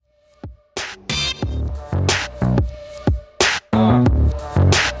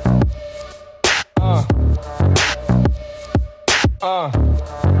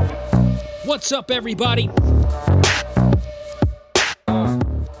What's up, everybody?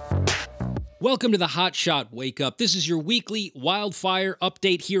 Welcome to the Hot Shot Wake Up. This is your weekly wildfire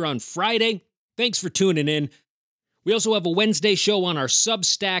update here on Friday. Thanks for tuning in. We also have a Wednesday show on our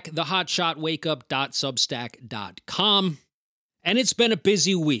Substack, thehotshotwakeup.substack.com. And it's been a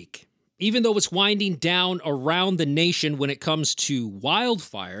busy week. Even though it's winding down around the nation when it comes to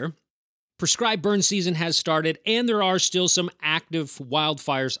wildfire, prescribed burn season has started, and there are still some active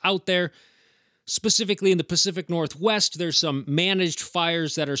wildfires out there. Specifically in the Pacific Northwest, there's some managed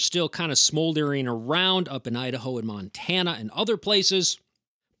fires that are still kind of smoldering around up in Idaho and Montana and other places.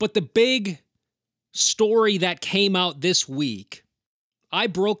 But the big story that came out this week, I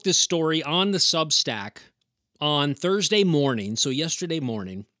broke this story on the Substack on Thursday morning, so yesterday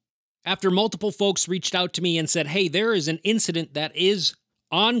morning, after multiple folks reached out to me and said, hey, there is an incident that is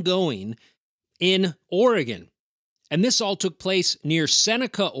ongoing in Oregon. And this all took place near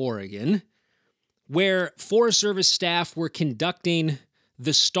Seneca, Oregon, where Forest Service staff were conducting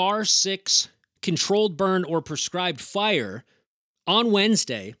the Star 6 controlled burn or prescribed fire on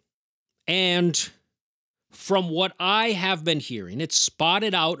Wednesday. And from what I have been hearing, it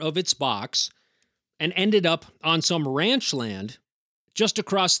spotted out of its box and ended up on some ranch land just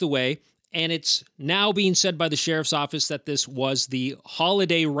across the way. And it's now being said by the sheriff's office that this was the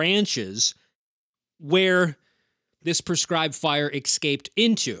Holiday Ranches where this prescribed fire escaped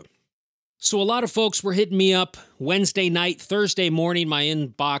into. So a lot of folks were hitting me up Wednesday night, Thursday morning. My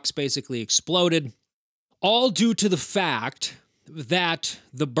inbox basically exploded, all due to the fact that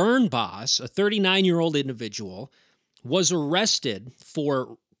the burn boss, a 39-year-old individual, was arrested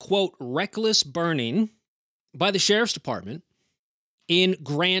for, quote, reckless burning by the sheriff's department in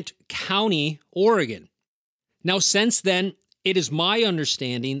Grant County, Oregon. Now, since then, it is my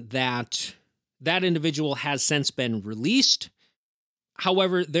understanding that that individual has since been released.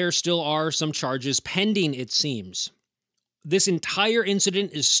 However, there still are some charges pending, it seems. This entire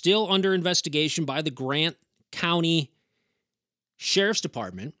incident is still under investigation by the Grant County Sheriff's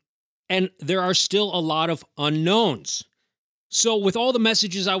Department, and there are still a lot of unknowns. So with all the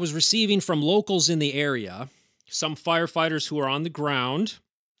messages I was receiving from locals in the area, some firefighters who are on the ground,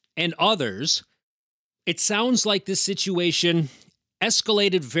 and others, it sounds like this situation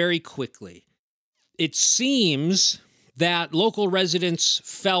escalated very quickly. It seems that local residents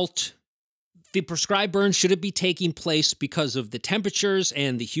felt the prescribed burn shouldn't be taking place because of the temperatures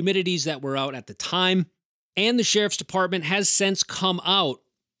and the humidities that were out at the time. And the sheriff's department has since come out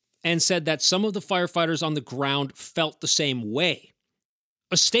and said that some of the firefighters on the ground felt the same way.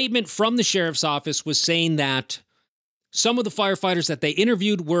 A statement from the sheriff's office was saying that some of the firefighters that they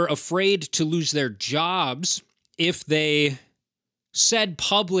interviewed were afraid to lose their jobs if they said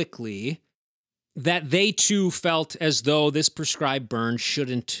publicly that they too felt as though this prescribed burn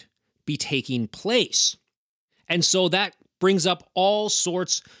shouldn't be taking place. And so that brings up all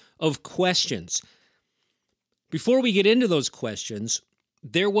sorts of questions. Before we get into those questions,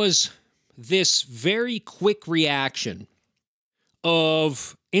 there was this very quick reaction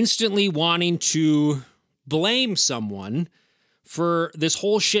of instantly wanting to blame someone for this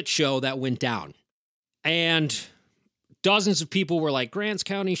whole shit show that went down. And dozens of people were like, Grant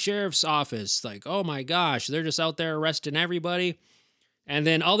County Sheriff's Office, like, oh my gosh, they're just out there arresting everybody. And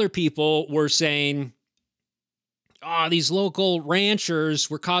then other people were saying, these local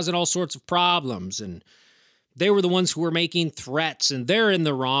ranchers were causing all sorts of problems. And they were the ones who were making threats, and they're in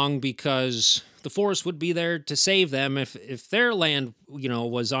the wrong because the forest would be there to save them if their land,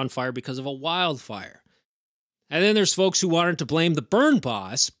 was on fire because of a wildfire. And then there's folks who wanted to blame the burn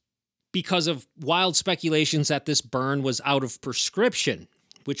boss because of wild speculations that this burn was out of prescription,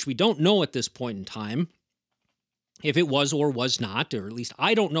 which we don't know at this point in time if it was or was not, or at least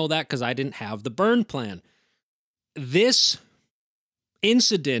I don't know that because I didn't have the burn plan. This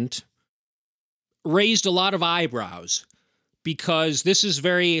incident raised a lot of eyebrows because this is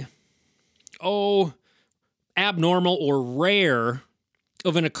very, abnormal or rare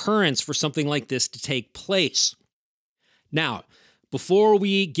of an occurrence for something like this to take place. Now, before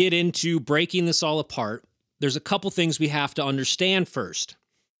we get into breaking this all apart, there's a couple things we have to understand first.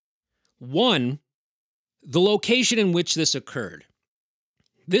 One, the location in which this occurred.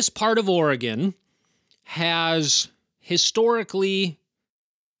 This part of Oregon has historically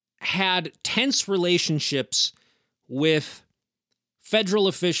had tense relationships with federal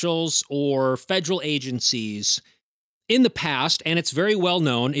officials or federal agencies in the past, and it's very well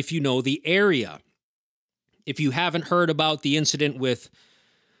known if you know the area. If you haven't heard about the incident with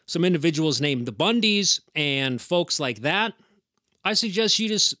some individuals named the Bundys and folks like that, I suggest you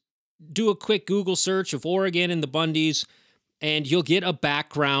just do a quick Google search of Oregon and the Bundys, and you'll get a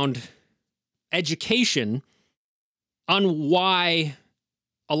background education on why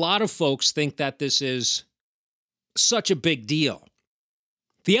a lot of folks think that this is such a big deal.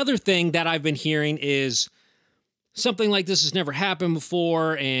 The other thing that I've been hearing is something like this has never happened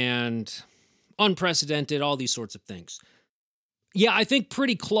before and unprecedented, all these sorts of things. Yeah, I think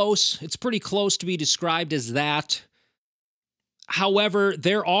pretty close. It's pretty close to be described as that. However,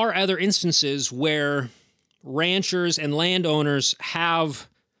 there are other instances where ranchers and landowners have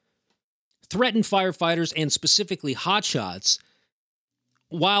threatened firefighters and specifically hotshots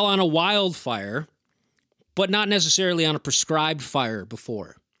while on a wildfire, but not necessarily on a prescribed fire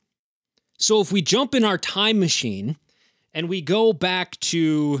before. So if we jump in our time machine and we go back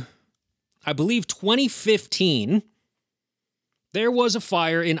to, I believe, 2015, there was a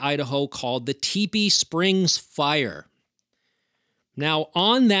fire in Idaho called the Teepee Springs Fire. Now,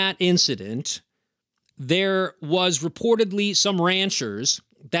 on that incident, there was reportedly some ranchers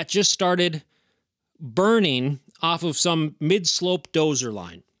that just started burning off of some mid-slope dozer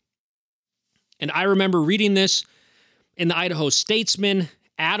line. And I remember reading this in the Idaho Statesman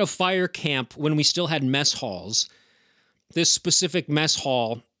at a fire camp when we still had mess halls. This specific mess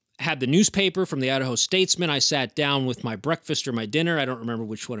hall had the newspaper from the Idaho Statesman. I sat down with my breakfast or my dinner. I don't remember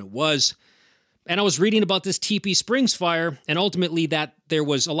which one it was. And I was reading about this Teepee Springs fire, and ultimately that there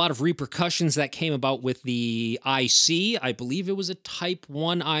was a lot of repercussions that came about with the IC. I believe it was a Type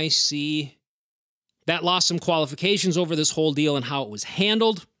 1 IC that lost some qualifications over this whole deal and how it was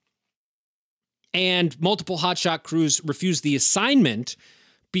handled. And multiple hotshot crews refused the assignment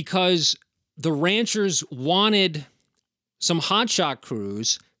because the ranchers wanted some hotshot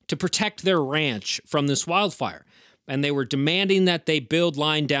crews to protect their ranch from this wildfire. And they were demanding that they build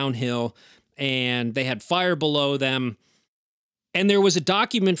line downhill, and they had fire below them. And there was a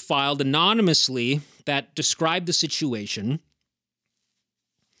document filed anonymously that described the situation.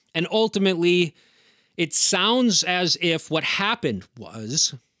 And ultimately, it sounds as if what happened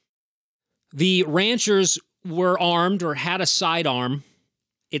was the ranchers were armed or had a sidearm.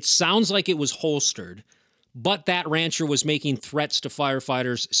 It sounds like it was holstered, but that rancher was making threats to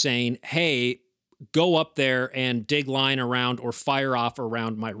firefighters saying, hey, go up there and dig line around or fire off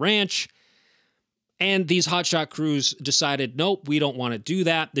around my ranch. And these hotshot crews decided, nope, we don't want to do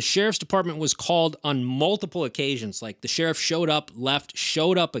that. The sheriff's department was called on multiple occasions. Like the sheriff showed up, left,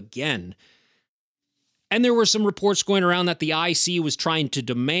 showed up again. And there were some reports going around that the IC was trying to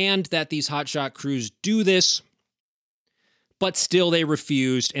demand that these hotshot crews do this, but still they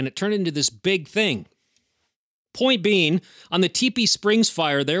refused, and it turned into this big thing. Point being, on the Teepee Springs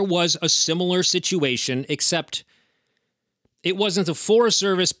fire, there was a similar situation, except it wasn't the Forest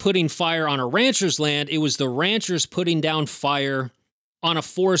Service putting fire on a rancher's land. It was the ranchers putting down fire on a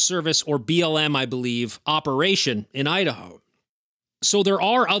Forest Service or BLM, I believe, operation in Idaho. So there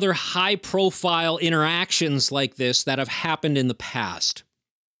are other high-profile interactions like this that have happened in the past.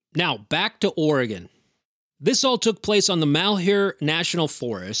 Now, back to Oregon. This all took place on the Malheur National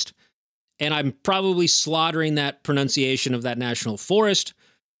Forest, and I'm probably slaughtering that pronunciation of that national forest,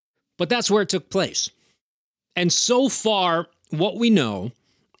 but that's where it took place. And so far, what we know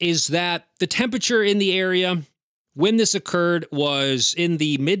is that the temperature in the area when this occurred was in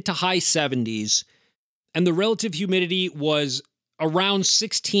the mid to high 70s, and the relative humidity was around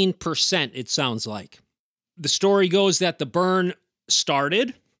 16%, it sounds like. The story goes that the burn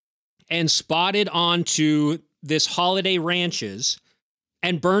started and spotted onto this Holiday Ranches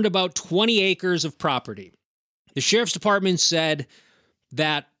and burned about 20 acres of property. The sheriff's department said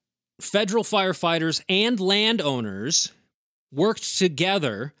that federal firefighters and landowners worked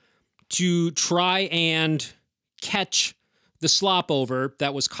together to try and catch the slop over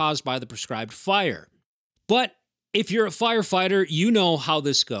that was caused by the prescribed fire. But if you're a firefighter, you know how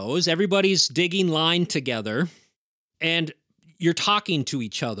this goes. Everybody's digging line together and you're talking to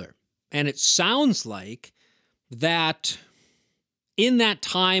each other. And it sounds like that in that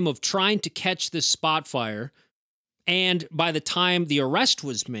time of trying to catch this spot fire, and by the time the arrest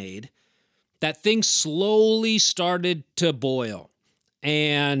was made, that things slowly started to boil.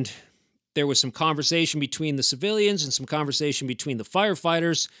 And there was some conversation between the civilians and some conversation between the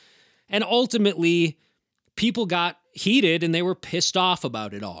firefighters. And ultimately, people got heated and they were pissed off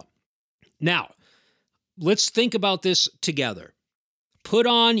about it all. Now, let's think about this together. Put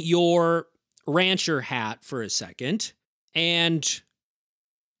on your rancher hat for a second and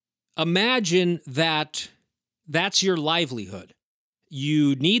imagine that that's your livelihood.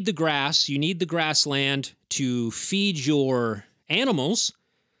 You need the grass, you need the grassland to feed your animals,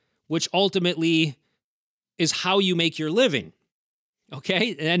 which ultimately is how you make your living.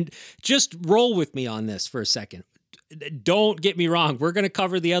 Okay? And just roll with me on this for a second. Don't get me wrong. We're going to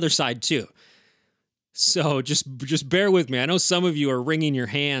cover the other side too. So just bear with me. I know some of you are wringing your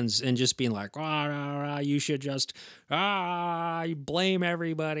hands and just being like, you should just, you blame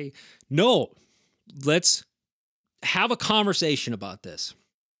everybody. No, let's have a conversation about this.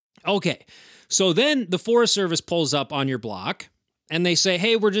 Okay, so then the Forest Service pulls up on your block and they say,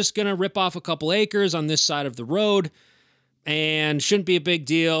 hey, we're just going to rip off a couple acres on this side of the road and shouldn't be a big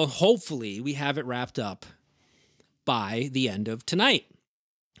deal. Hopefully we have it wrapped up by the end of tonight.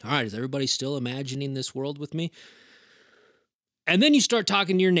 All right, is everybody still imagining this world with me? And then you start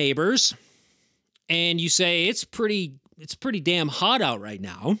talking to your neighbors and you say, it's pretty damn hot out right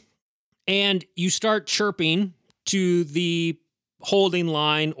now. And you start chirping to the holding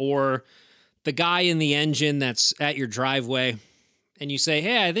line or the guy in the engine that's at your driveway. And you say,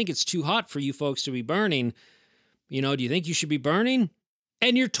 hey, I think it's too hot for you folks to be burning. Do you think you should be burning?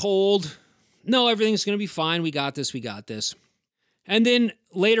 And you're told, no, everything's going to be fine. We got this. And then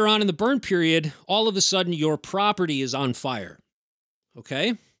later on in the burn period, all of a sudden your property is on fire.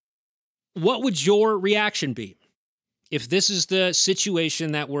 Okay? What would your reaction be if this is the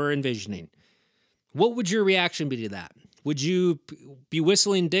situation that we're envisioning? What would your reaction be to that? Would you be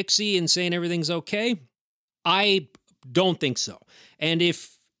whistling Dixie and saying everything's okay? I don't think so. And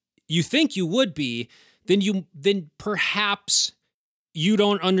if you think you would be, then perhaps you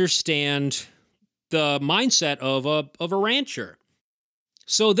don't understand the mindset of a rancher.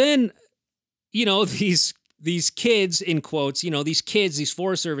 So then, these kids, in quotes, these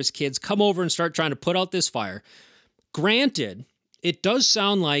Forest Service kids come over and start trying to put out this fire. Granted, it does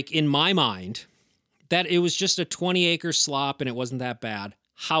sound like, in my mind, that it was just a 20-acre slop and it wasn't that bad.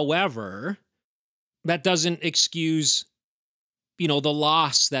 However, that doesn't excuse, the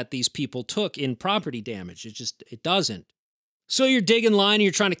loss that these people took in property damage. It doesn't. So you're digging line, and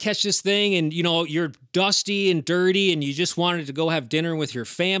you're trying to catch this thing, and you're dusty and dirty, and you just wanted to go have dinner with your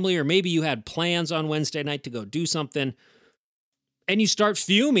family, or maybe you had plans on Wednesday night to go do something, and you start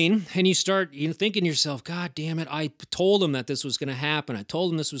fuming, and you start thinking to yourself, God damn it, I told him that this was going to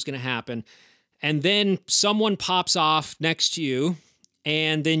happen. And then someone pops off next to you,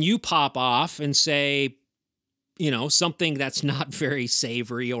 and then you pop off and say, something that's not very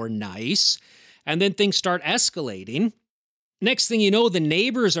savory or nice, and then things start escalating. Next thing you know, the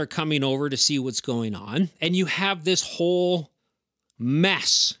neighbors are coming over to see what's going on, and you have this whole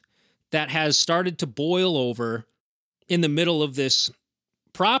mess that has started to boil over in the middle of this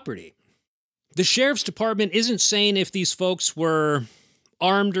property. The sheriff's department isn't saying if these folks were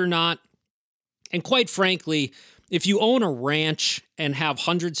armed or not, and quite frankly, if you own a ranch and have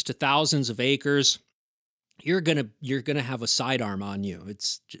hundreds to thousands of acres, you're gonna have a sidearm on you.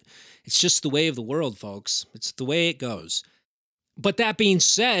 It's just the way of the world, folks. It's the way it goes. But that being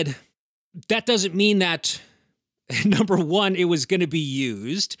said, that doesn't mean that, number one, it was going to be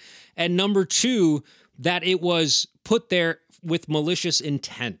used, and number two, that it was put there with malicious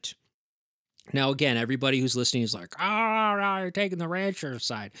intent. Now, again, everybody who's listening is like, you're taking the rancher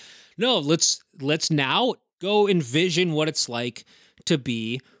side. No, let's now go envision what it's like to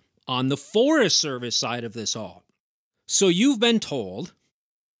be on the Forest Service side of this all. So you've been told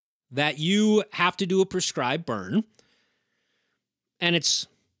that you have to do a prescribed burn, and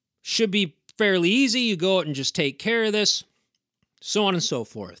should be fairly easy. You go out and just take care of this, so on and so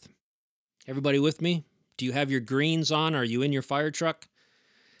forth. Everybody with me? Do you have your greens on? Are you in your fire truck?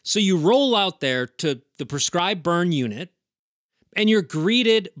 So you roll out there to the prescribed burn unit, and you're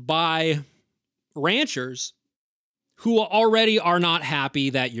greeted by ranchers who already are not happy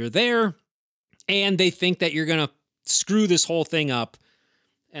that you're there, and they think that you're going to screw this whole thing up.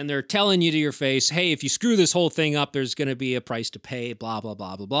 And they're telling you to your face, hey, if you screw this whole thing up, there's going to be a price to pay, blah, blah,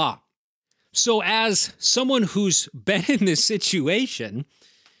 blah, blah, blah. So as someone who's been in this situation,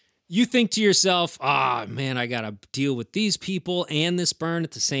 you think to yourself, man, I got to deal with these people and this burn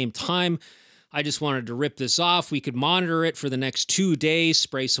at the same time. I just wanted to rip this off. We could monitor it for the next 2 days,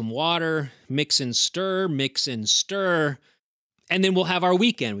 spray some water, mix and stir, and then we'll have our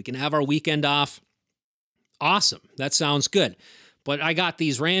weekend. We can have our weekend off. Awesome. That sounds good. But I got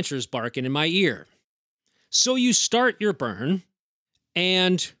these ranchers barking in my ear. So you start your burn,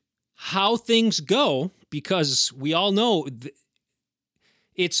 and how things go, because we all know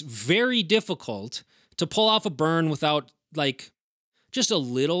it's very difficult to pull off a burn without just a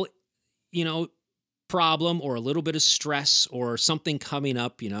little, problem or a little bit of stress or something coming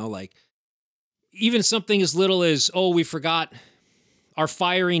up, even something as little as, we forgot our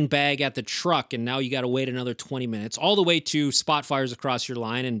firing bag at the truck, and now you got to wait another 20 minutes, all the way to spot fires across your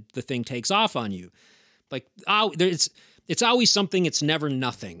line and the thing takes off on you. It's always something, it's never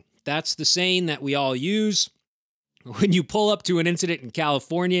nothing. That's the saying that we all use. When you pull up to an incident in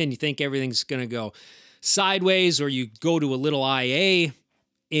California and you think everything's going to go sideways or you go to a little IA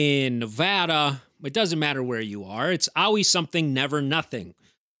in Nevada, it doesn't matter where you are. It's always something, never nothing.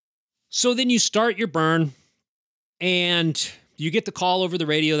 So then you start your burn and you get the call over the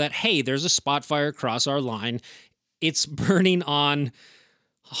radio that, hey, there's a spot fire across our line. It's burning on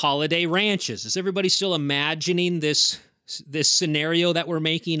Holiday Ranches. Is everybody still imagining this scenario that we're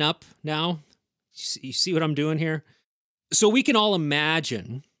making up now? You see what I'm doing here? So we can all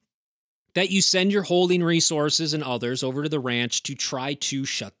imagine that you send your holding resources and others over to the ranch to try to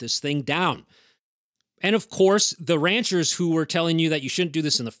shut this thing down. And of course, the ranchers who were telling you that you shouldn't do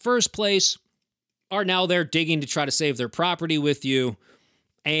this in the first place are now there digging to try to save their property with you,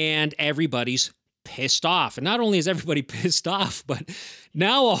 and everybody's pissed off. And not only is everybody pissed off, but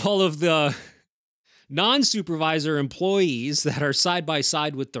now all of the non-supervisor employees that are side by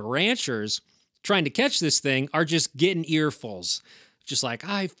side with the ranchers trying to catch this thing are just getting earfuls. Just like,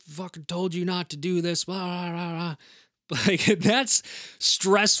 I fucking told you not to do this, blah, blah, blah, blah. Like, that's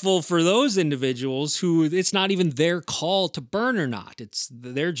stressful for those individuals who it's not even their call to burn or not. It's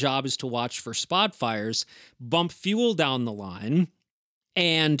their job is to watch for spot fires, bump fuel down the line,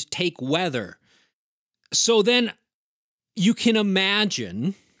 and take weather. So then you can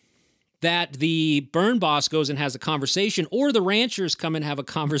imagine that the burn boss goes and has a conversation, or the ranchers come and have a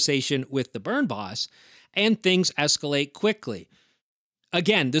conversation with the burn boss, and things escalate quickly.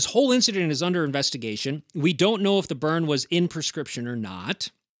 Again, this whole incident is under investigation. We don't know if the burn was in prescription or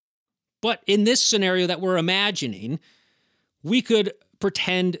not. But in this scenario that we're imagining, we could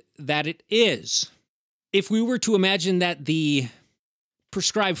pretend that it is. If we were to imagine that the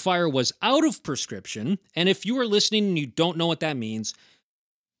prescribed fire was out of prescription, and if you are listening and you don't know what that means,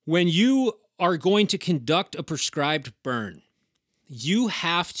 when you are going to conduct a prescribed burn, you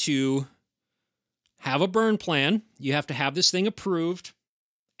have to have a burn plan. You have to have this thing approved.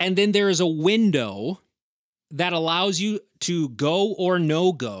 And then there is a window that allows you to go or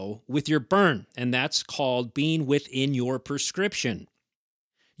no go with your burn. And that's called being within your prescription.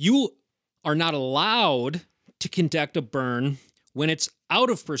 You are not allowed to conduct a burn when it's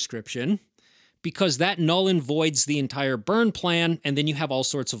out of prescription, because that null and voids the entire burn plan, and then you have all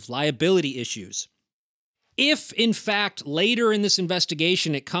sorts of liability issues. If, in fact, later in this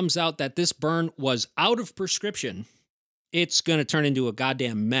investigation it comes out that this burn was out of prescription, it's going to turn into a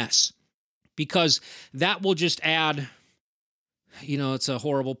goddamn mess, because that will just add, it's a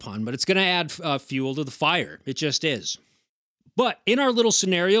horrible pun, but it's going to add fuel to the fire. It just is. But in our little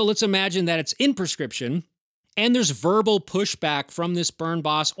scenario, let's imagine that it's in prescription, and there's verbal pushback from this burn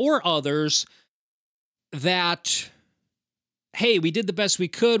boss or others that, hey, we did the best we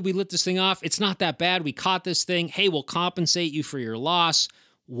could. We lit this thing off. It's not that bad. We caught this thing. Hey, we'll compensate you for your loss,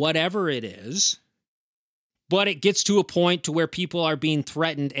 whatever it is. But it gets to a point to where people are being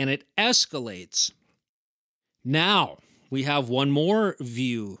threatened and it escalates. Now, we have one more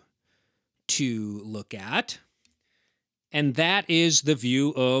view to look at, and that is the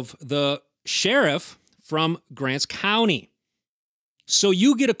view of the sheriff from Grants County. So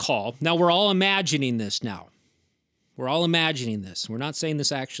you get a call. Now, we're all imagining this now. We're all imagining this. We're not saying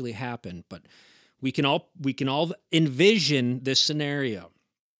this actually happened, but we can all envision this scenario.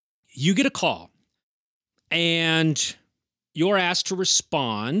 You get a call, and you're asked to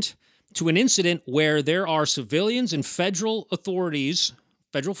respond to an incident where there are civilians and federal authorities,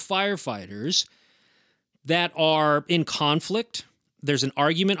 federal firefighters, that are in conflict. There's an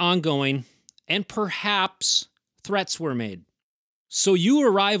argument ongoing, and perhaps threats were made. So you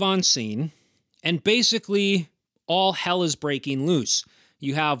arrive on scene, and basically all hell is breaking loose.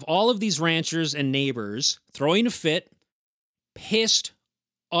 You have all of these ranchers and neighbors throwing a fit, pissed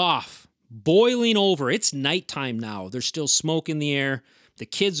off, boiling over. It's nighttime now. There's still smoke in the air. The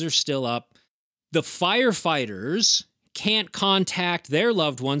kids are still up. The firefighters can't contact their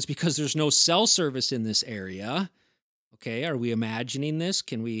loved ones because there's no cell service in this area. Okay, are we imagining this?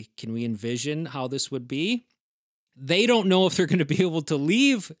 Can we envision how this would be? They don't know if they're going to be able to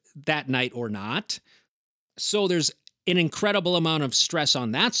leave that night or not. So there's an incredible amount of stress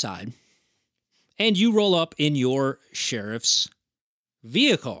on that side. And you roll up in your sheriff's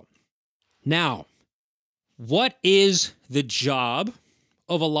vehicle. Now, what is the job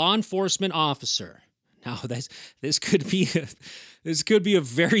of a law enforcement officer? Now, this could be a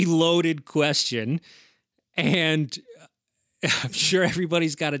very loaded question, and I'm sure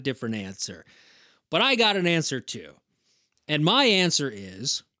everybody's got a different answer. But I got an answer too. And my answer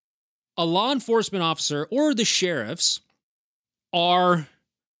is a law enforcement officer or the sheriffs are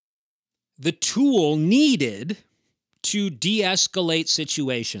the tool needed to de-escalate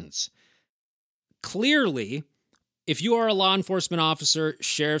situations. Clearly, if you are a law enforcement officer,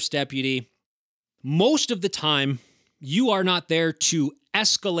 sheriff's deputy, Most of the time, you are not there to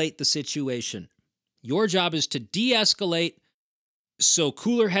escalate the situation. Your job is to de-escalate so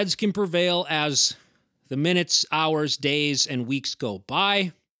cooler heads can prevail as the minutes, hours, days, and weeks go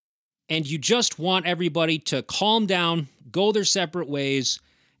by. And you just want everybody to calm down, go their separate ways,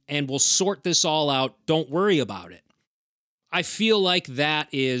 and we'll sort this all out. Don't worry about it. I feel like that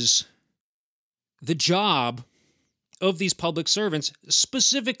is the job of these public servants,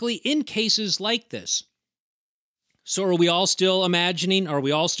 specifically in cases like this. So are we all still imagining, are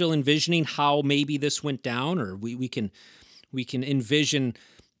we all still envisioning how maybe this went down? Or we can envision,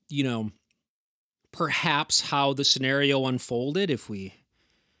 perhaps how the scenario unfolded if we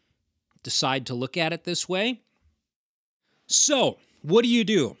decide to look at it this way. So what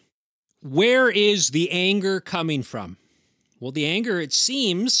do? Where is the anger coming from? Well, the anger, it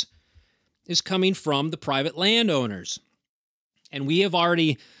seems, is coming from the private landowners. And we have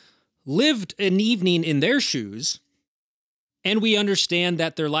already lived an evening in their shoes, and we understand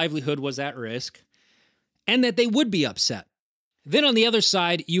that their livelihood was at risk and that they would be upset. Then on the other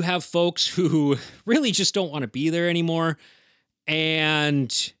side, you have folks who really just don't want to be there anymore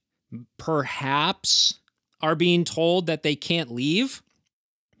and perhaps are being told that they can't leave.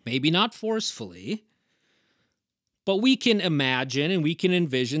 Maybe not forcefully, but we can imagine and we can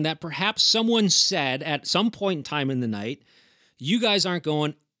envision that perhaps someone said at some point in time in the night, you guys aren't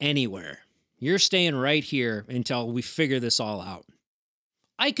going anywhere. You're staying right here until we figure this all out.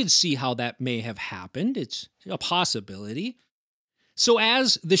 I could see how that may have happened. It's a possibility. So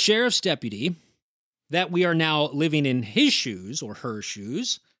as the sheriff's deputy, that we are now living in his shoes or her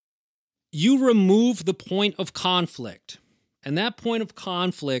shoes, you remove the point of conflict. And that point of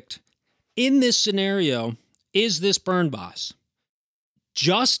conflict in this scenario is this burn boss.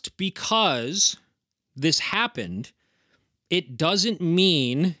 Just because this happened, it doesn't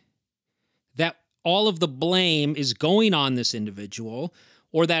mean that all of the blame is going on this individual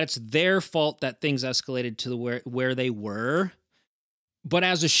or that it's their fault that things escalated to where they were. But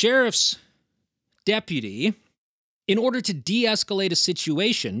as a sheriff's deputy, in order to de-escalate a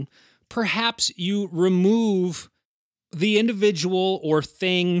situation, perhaps you remove the individual or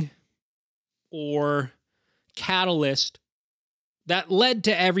thing or catalyst that led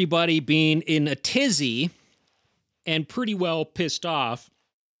to everybody being in a tizzy and pretty well pissed off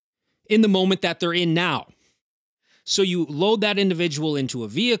in the moment that they're in now. So you load that individual into a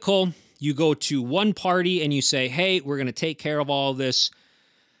vehicle, you go to one party and you say, hey, we're going to take care of all of this.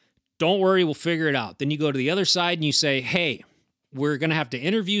 Don't worry, we'll figure it out. Then you go to the other side and you say, hey, we're going to have to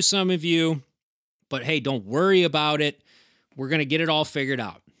interview some of you, but hey, don't worry about it. We're going to get it all figured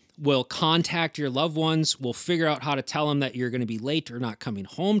out. We'll contact your loved ones. We'll figure out how to tell them that you're going to be late or not coming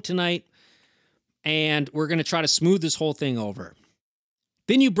home tonight. And we're going to try to smooth this whole thing over.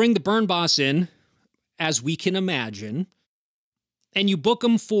 Then you bring the burn boss in, as we can imagine, and you book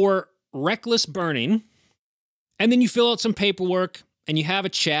them for reckless burning. And then you fill out some paperwork and you have a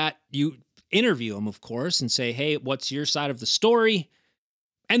chat. You interview them, of course, and say, hey, what's your side of the story?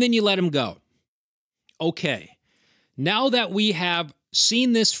 And then you let them go. Okay. Now that we have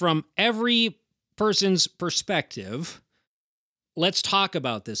seen this from every person's perspective, let's talk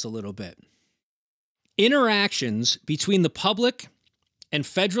about this a little bit. Interactions between the public and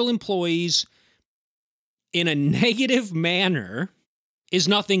federal employees in a negative manner is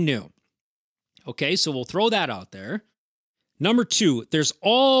nothing new. Okay, so we'll throw that out there. Number two, there's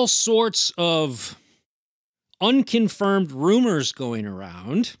all sorts of unconfirmed rumors going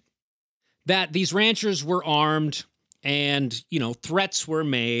around that these ranchers were armed and, threats were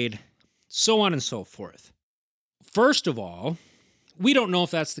made, so on and so forth. First of all, we don't know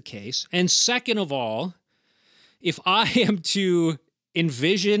if that's the case. And second of all, if I am to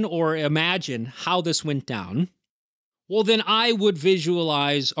envision or imagine how this went down, well, then I would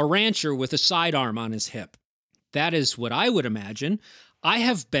visualize a rancher with a sidearm on his hip. That is what I would imagine. I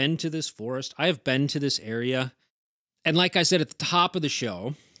have been to this forest. I have been to this area. And like I said at the top of the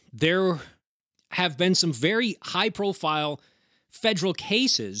show, there have been some very high-profile federal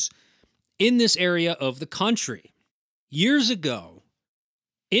cases in this area of the country. Years ago,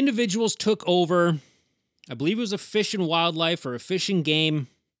 individuals took over, I believe it was a fish and wildlife or a fish and game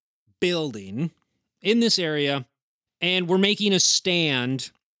building in this area, and were making a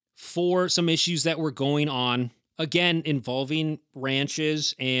stand for some issues that were going on, again, involving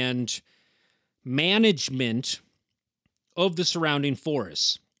ranches and management of the surrounding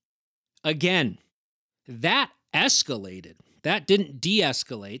forests. Again, that escalated. That didn't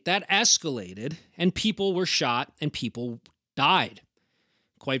de-escalate. That escalated, and people were shot and people died,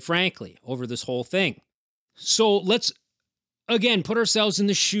 quite frankly, over this whole thing. So let's Again, put ourselves in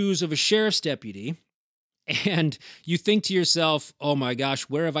the shoes of a sheriff's deputy, and you think to yourself, oh my gosh,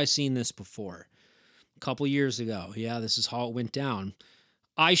 where have I seen this before? A couple years ago. Yeah, this is how it went down.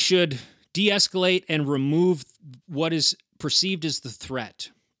 I should de-escalate and remove what is perceived as the threat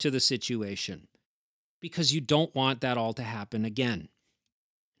to the situation, because you don't want that all to happen again.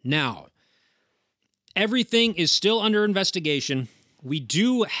 Now, everything is still under investigation. We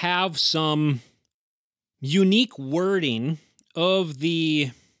do have some unique wording of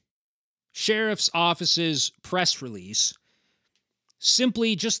the sheriff's office's press release.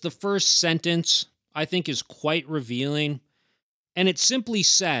 Simply just the first sentence, I think, is quite revealing. And it simply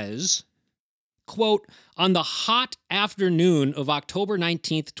says, quote, on the hot afternoon of October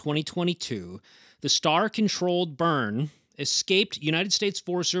 19th, 2022, the star-controlled burn escaped United States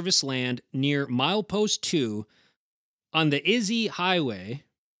Forest Service land near Milepost 2 on the Izzy Highway,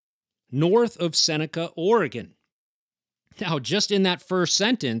 north of Seneca, Oregon. Now, just in that first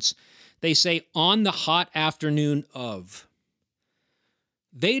sentence, they say, on the hot afternoon of.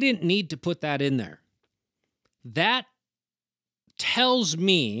 They didn't need to put that in there. That tells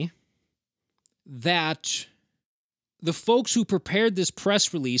me that the folks who prepared this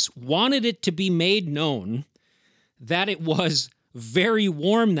press release wanted it to be made known that it was very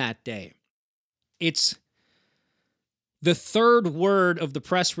warm that day. It's the third word of the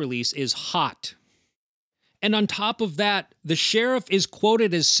press release is hot. And on top of that, the sheriff is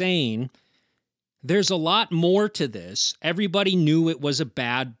quoted as saying, there's a lot more to this. Everybody knew it was a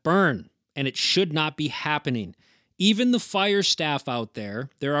bad burn, and it should not be happening. Even the fire staff out there,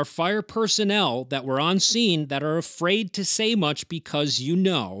 there are fire personnel that were on scene that are afraid to say much because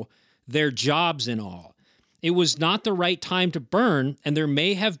their jobs and all. It was not the right time to burn, and there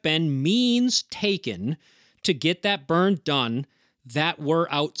may have been means taken to get that burn done that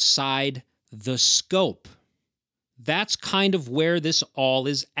were outside the scope. That's kind of where this all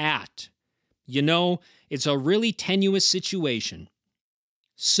is at. It's a really tenuous situation.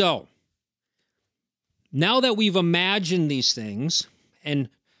 So, now that we've imagined these things and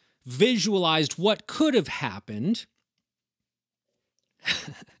visualized what could have happened,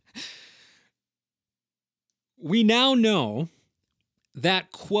 we now know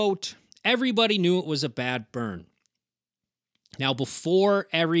that, quote, everybody knew it was a bad burn. Now, before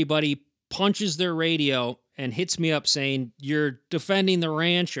everybody punches their radio and hits me up saying, you're defending the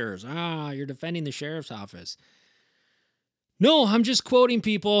ranchers, you're defending the sheriff's office. No, I'm just quoting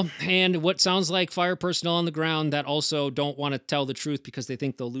people and what sounds like fire personnel on the ground that also don't want to tell the truth because they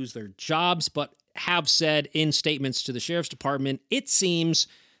think they'll lose their jobs, but have said in statements to the sheriff's department, it seems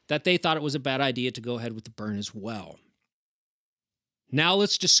that they thought it was a bad idea to go ahead with the burn as well. Now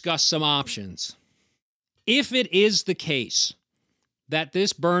let's discuss some options. If it is the case that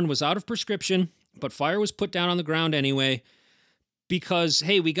this burn was out of prescription, but fire was put down on the ground anyway, because,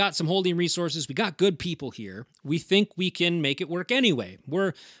 hey, we got some holding resources, we got good people here, we think we can make it work anyway.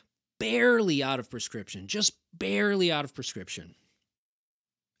 We're barely out of prescription, just barely out of prescription.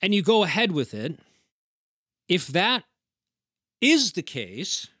 And you go ahead with it. If that is the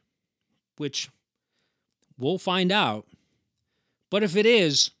case, which we'll find out, but if it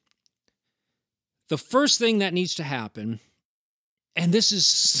is, the first thing that needs to happen, and this is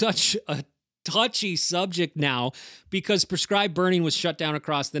such a touchy subject now because prescribed burning was shut down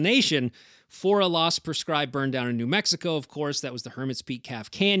across the nation for a lost prescribed burn down in New Mexico. Of course, that was the Hermit's Peak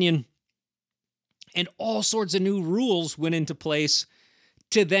Calf Canyon. And all sorts of new rules went into place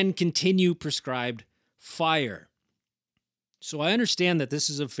to then continue prescribed fire. So I understand that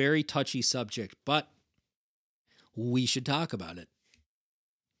this is a very touchy subject, but we should talk about it.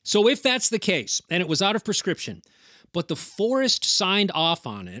 So if that's the case, and it was out of prescription, but the forest signed off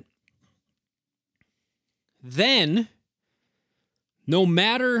on it, then no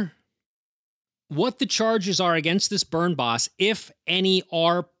matter what the charges are against this burn boss, if any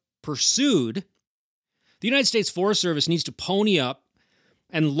are pursued, the United States Forest Service needs to pony up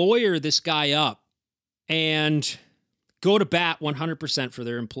and lawyer this guy up and go to bat 100% for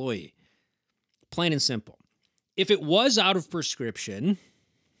their employee. Plain and simple. If it was out of prescription,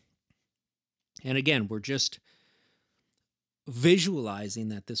 and again, we're just visualizing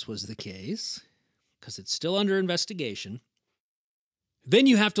that this was the case, because it's still under investigation, then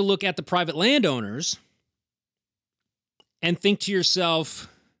you have to look at the private landowners and think to yourself,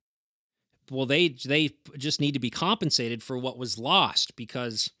 well, they just need to be compensated for what was lost,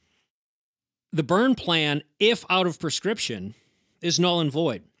 because the burn plan, if out of prescription, is null and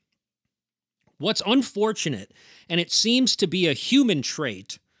void. What's unfortunate, and it seems to be a human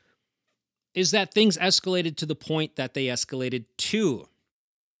trait, is that things escalated to the point that they escalated to.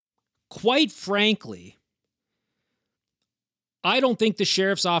 Quite frankly, I don't think the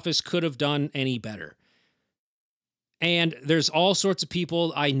sheriff's office could have done any better. And there's all sorts of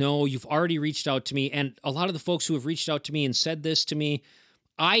people I know, you've already reached out to me, and a lot of the folks who have reached out to me and said this to me,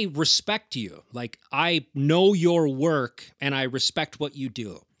 I respect you. Like, I know your work and I respect what you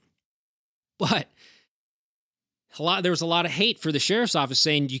do. But there was a lot of hate for the sheriff's office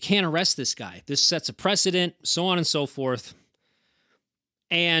saying, you can't arrest this guy. This sets a precedent, so on and so forth.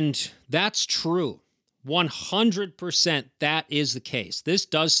 And that's true. 100% that is the case. This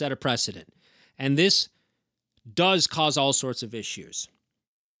does set a precedent. And this does cause all sorts of issues.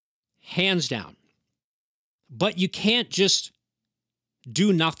 Hands down. But you can't just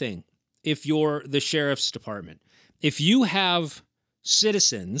do nothing if you're the sheriff's department. If you have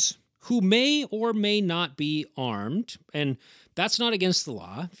citizens who may or may not be armed, and that's not against the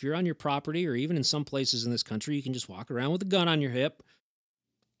law. If you're on your property, or even in some places in this country, you can just walk around with a gun on your hip.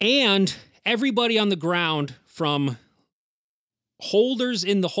 And everybody on the ground, from holders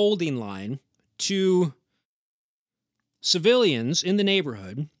in the holding line to civilians in the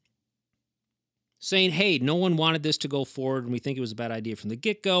neighborhood, saying, hey, no one wanted this to go forward and we think it was a bad idea from the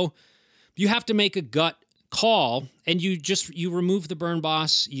get-go. You have to make a gut call, and you remove the burn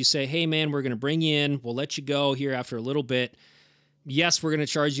boss. You say, hey, man, we're going to bring you in. We'll let you go here after a little bit. Yes, we're going to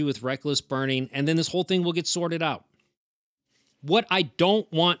charge you with reckless burning, and then this whole thing will get sorted out. What I don't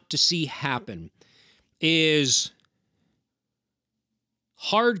want to see happen is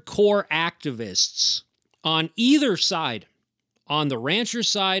hardcore activists on either side, on the rancher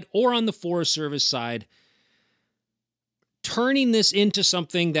side or on the Forest Service side, turning this into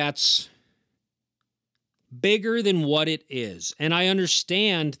something that's bigger than what it is. And I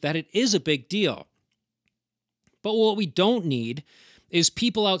understand that it is a big deal. But what we don't need is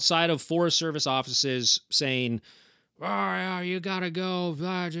people outside of Forest Service offices saying, oh, yeah, you gotta go,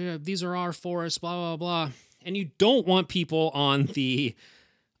 blah, these are our forests, blah, blah, blah. And you don't want people on the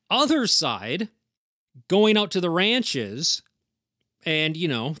other side going out to the ranches and,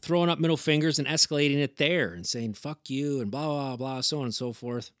 throwing up middle fingers and escalating it there and saying, fuck you, and blah, blah, blah, so on and so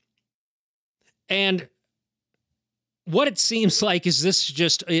forth. And what it seems like is it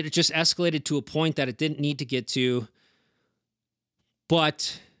just escalated to a point that it didn't need to get to.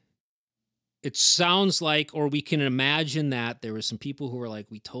 But it sounds like, or we can imagine that there were some people who were like,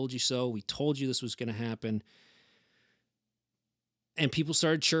 we told you so. We told you this was going to happen. And people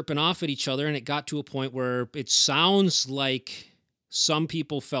started chirping off at each other, and it got to a point where it sounds like some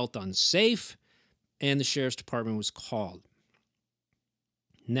people felt unsafe, and the sheriff's department was called.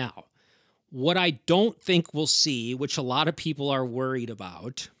 Now, what I don't think we'll see, which a lot of people are worried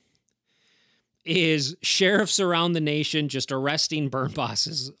about, is sheriffs around the nation just arresting burn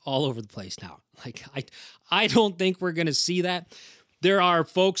bosses all over the place now. Like, I don't think we're going to see that. There are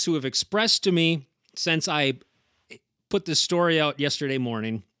folks who have expressed to me, since I put this story out yesterday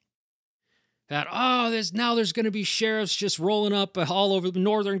morning, that, there's going to be sheriffs just rolling up all over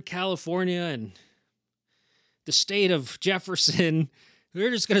Northern California and the state of Jefferson.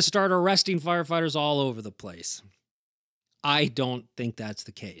 They're just going to start arresting firefighters all over the place. I don't think that's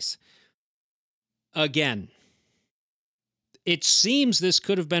the case. Again, it seems this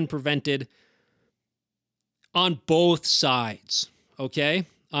could have been prevented on both sides, okay?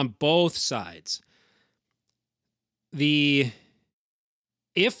 On both sides. If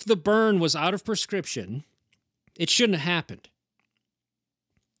the burn was out of prescription, it shouldn't have happened.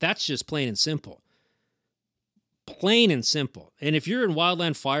 That's just plain and simple. Plain and simple. And if you're in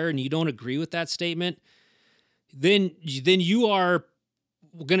wildland fire and you don't agree with that statement, then you are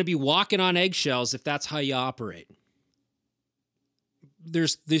going to be walking on eggshells if that's how you operate.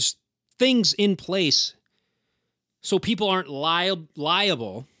 There's things in place so people aren't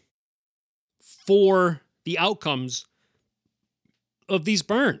liable for the outcomes of these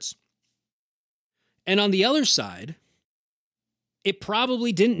burns. And on the other side, it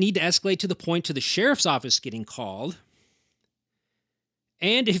probably didn't need to escalate to the point to the sheriff's office getting called.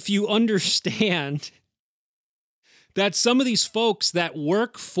 And if you understand that some of these folks that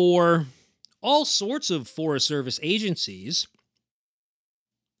work for all sorts of Forest Service agencies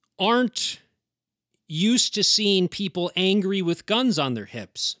aren't used to seeing people angry with guns on their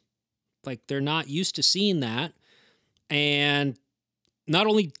hips. Like, they're not used to seeing that. And not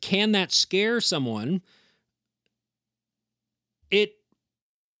only can that scare someone, it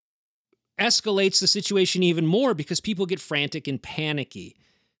escalates the situation even more because people get frantic and panicky.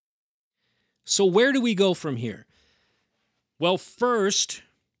 So where do we go from here? Well, first,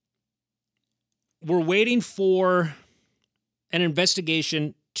 we're waiting for an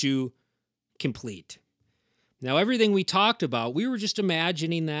investigation to complete. Now, everything we talked about, we were just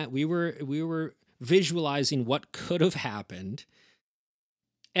imagining that. We were visualizing what could have happened.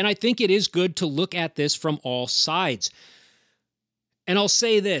 And I think it is good to look at this from all sides. And I'll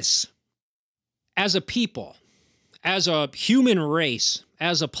say this, as a people, as a human race,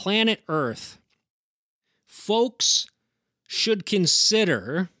 as a planet Earth, folks should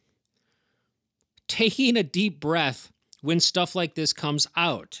consider taking a deep breath when stuff like this comes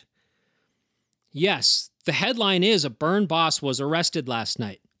out. Yes, the headline is a burn boss was arrested last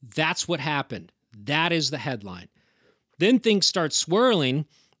night. That's what happened. That is the headline. Then things start swirling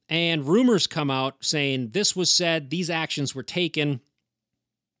and rumors come out saying this was said, these actions were taken.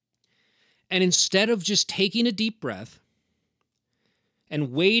 And instead of just taking a deep breath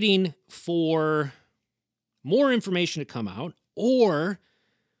and waiting for more information to come out, or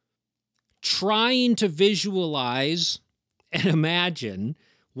trying to visualize and imagine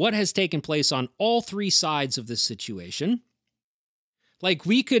what has taken place on all three sides of this situation. Like,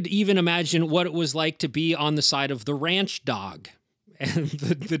 we could even imagine what it was like to be on the side of the ranch dog and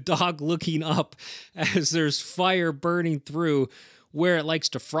the dog looking up as there's fire burning through where it likes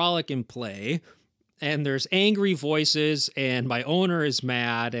to frolic and play. And there's angry voices, and my owner is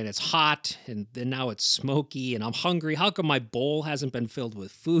mad, and it's hot, and then now it's smoky, and I'm hungry. How come my bowl hasn't been filled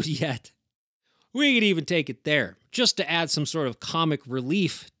with food yet? We could even take it there, just to add some sort of comic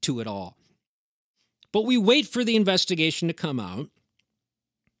relief to it all. But we wait for the investigation to come out.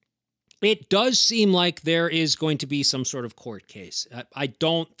 It does seem like there is going to be some sort of court case. I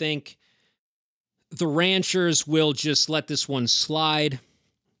don't think the ranchers will just let this one slide.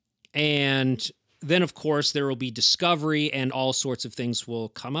 And then, of course, there will be discovery and all sorts of things will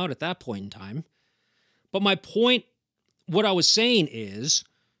come out at that point in time. But my point, what I was saying is,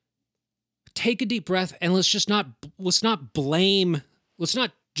 take a deep breath and let's not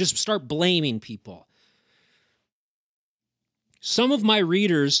just start blaming people. Some of my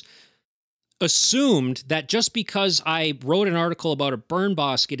readers assumed that just because I wrote an article about a burn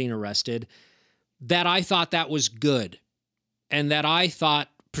boss getting arrested, that I thought that was good and that I thought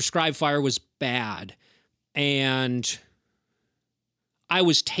prescribed fire was bad and I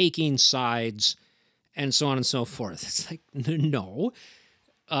was taking sides and so on and so forth. It's like, no.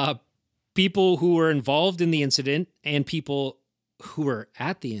 People who were involved in the incident and people who were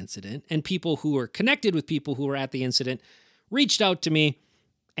at the incident and people who were connected with people who were at the incident reached out to me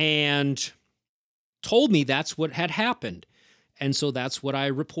and told me that's what had happened. And so that's what I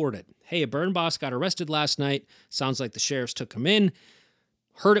reported. Hey, a burn boss got arrested last night. Sounds like the sheriffs took him in.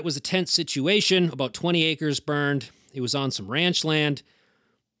 Heard it was a tense situation. About 20 acres burned. It was on some ranch land.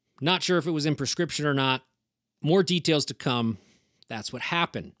 Not sure if it was in prescription or not. More details to come. That's what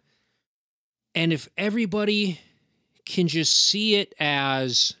happened. And if everybody can just see it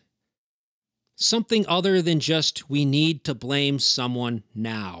as something other than just we need to blame someone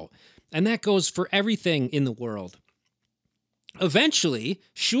now. And that goes for everything in the world. Eventually,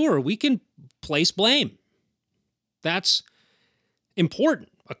 sure, we can place blame. That's important.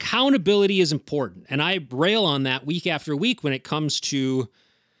 Accountability is important. And I rail on that week after week when it comes to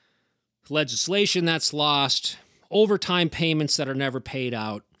legislation that's lost, overtime payments that are never paid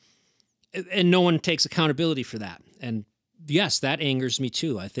out, and no one takes accountability for that. And yes, that angers me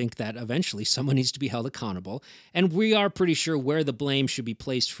too. I think that eventually someone needs to be held accountable. And we are pretty sure where the blame should be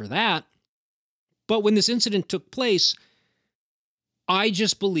placed for that. But when this incident took place, I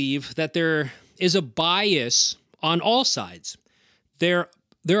just believe that there is a bias on all sides. There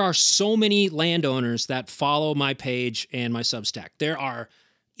are so many landowners that follow my page and my Substack. There are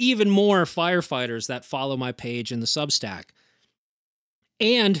even more firefighters that follow my page and the Substack.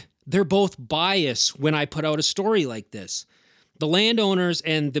 And they're both biased when I put out a story like this. The landowners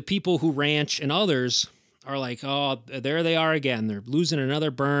and the people who ranch and others are like, oh, there they are again. They're losing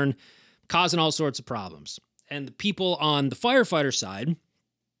another burn, causing all sorts of problems. And the people on the firefighter side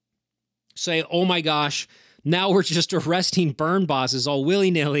say, oh my gosh, now we're just arresting burn bosses all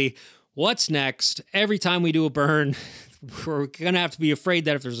willy-nilly. What's next? Every time we do a burn, we're going to have to be afraid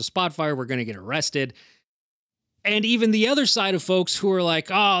that if there's a spot fire, we're going to get arrested. And even the other side of folks who are like,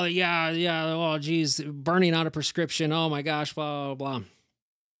 oh, yeah, oh, geez, burning out a prescription. Oh, my gosh, blah, blah, blah.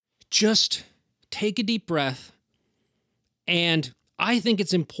 Just take a deep breath. And I think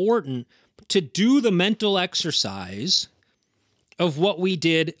it's important to do the mental exercise of what we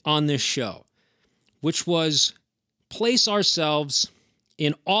did on this show, which was place ourselves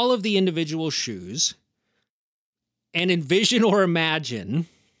in all of the individual shoes and envision or imagine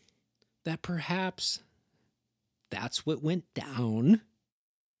that perhaps that's what went down.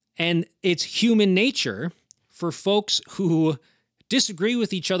 And it's human nature for folks who disagree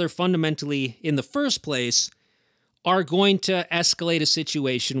with each other fundamentally in the first place are going to escalate a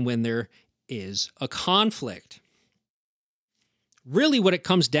situation when they're is a conflict. Really, what it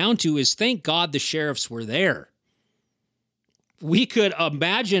comes down to is thank God the sheriffs were there. We could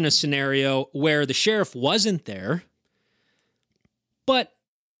imagine a scenario where the sheriff wasn't there, but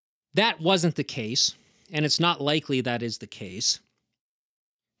that wasn't the case, and it's not likely that is the case.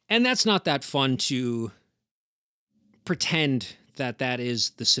 And that's not that fun to pretend that that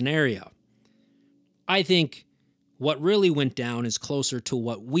is the scenario. I think what really went down is closer to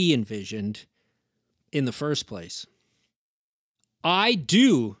what we envisioned in the first place. I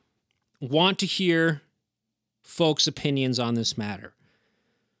do want to hear folks' opinions on this matter.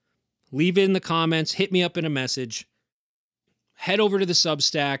 Leave it in the comments, hit me up in a message, head over to the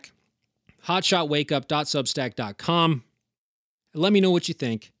Substack, hotshotwakeup.substack.com, and let me know what you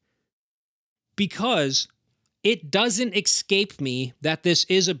think, because it doesn't escape me that this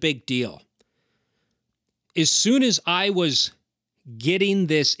is a big deal. As soon as I was getting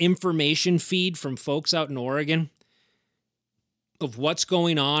this information feed from folks out in Oregon of what's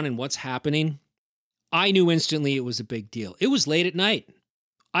going on and what's happening, I knew instantly it was a big deal. It was late at night.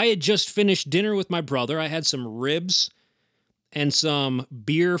 I had just finished dinner with my brother. I had some ribs and some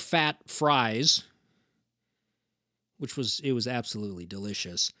beer fat fries, it was absolutely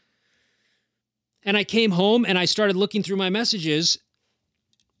delicious. And I came home and I started looking through my messages,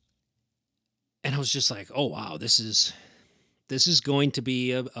 and I was just like, oh wow, this is going to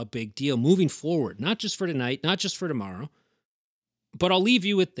be a big deal moving forward, not just for tonight, not just for tomorrow. But I'll leave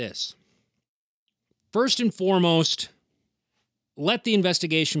you with this. First and foremost, let the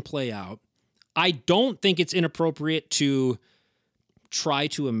investigation play out. I don't think it's inappropriate to try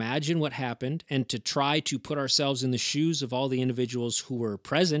to imagine what happened and to try to put ourselves in the shoes of all the individuals who were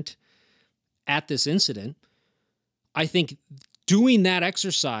present at this incident. I think doing that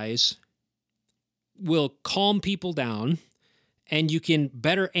exercise will calm people down, and you can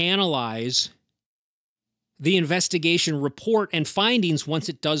better analyze the investigation report and findings once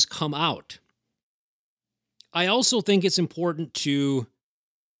it does come out. I also think it's important to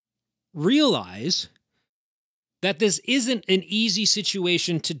realize that this isn't an easy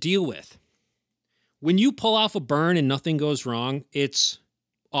situation to deal with. When you pull off a burn and nothing goes wrong, it's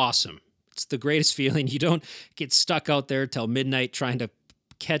awesome. It's the greatest feeling. You don't get stuck out there till midnight trying to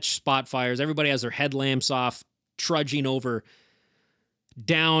catch spot fires. Everybody has their headlamps off, trudging over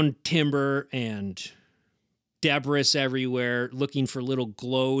down timber and debris everywhere, looking for little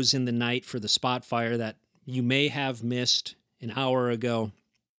glows in the night for the spot fire that you may have missed an hour ago.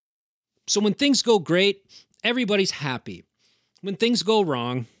 So when things go great, everybody's happy. When things go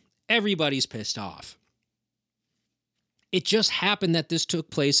wrong, everybody's pissed off. It just happened that this took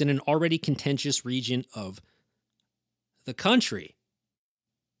place in an already contentious region of the country.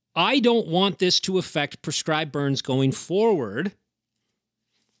 I don't want this to affect prescribed burns going forward,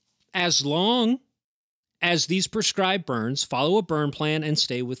 as long as these prescribed burns follow a burn plan and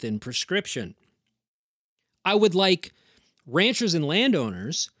stay within prescription. I would like ranchers and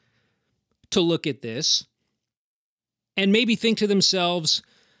landowners to look at this and maybe think to themselves,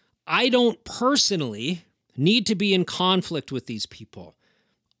 I don't personally need to be in conflict with these people.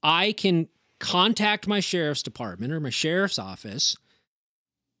 I can contact my sheriff's department or my sheriff's office,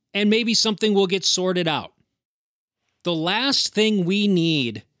 and maybe something will get sorted out. The last thing we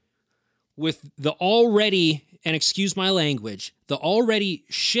need with the already, and excuse my language, the already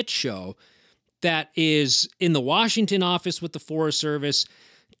shit show that is in the Washington office with the Forest Service,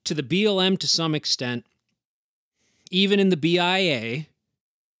 to the BLM to some extent, even in the BIA,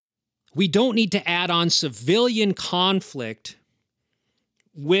 we don't need to add on civilian conflict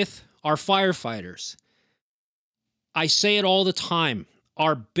with our firefighters. I say it all the time.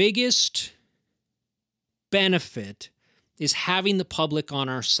 Our biggest benefit is having the public on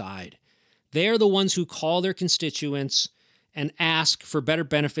our side. They're the ones who call their constituents and ask for better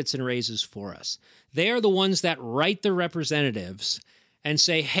benefits and raises for us. They are the ones that write their representatives and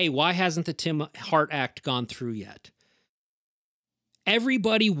say, hey, why hasn't the Tim Hart Act gone through yet?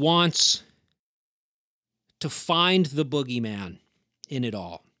 Everybody wants to find the boogeyman in it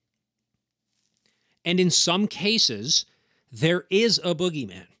all. And in some cases, there is a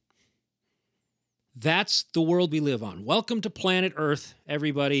boogeyman. That's the world we live on. Welcome to planet Earth,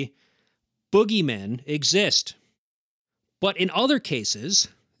 everybody. Boogeymen exist. But in other cases,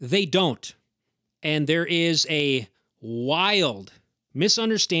 they don't. And there is a wild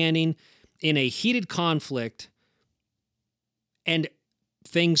misunderstanding in a heated conflict, and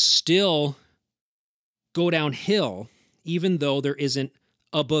things still go downhill even though there isn't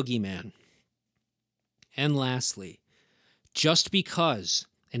a boogeyman. And lastly, just because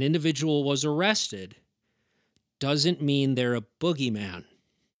an individual was arrested doesn't mean they're a boogeyman.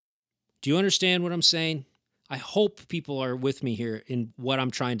 Do you understand what I'm saying? I hope people are with me here in what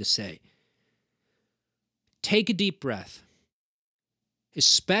I'm trying to say. Take a deep breath,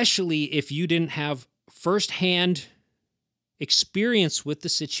 especially if you didn't have firsthand experience with the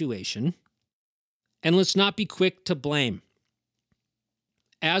situation, and let's not be quick to blame.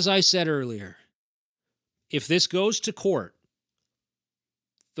 As I said earlier, if this goes to court,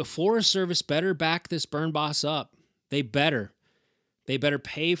 the Forest Service better back this burn boss up. They better. They better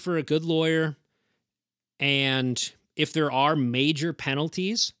pay for a good lawyer. And if there are major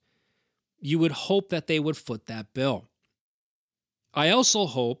penalties, you would hope that they would foot that bill. I also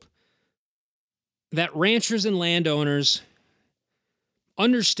hope that ranchers and landowners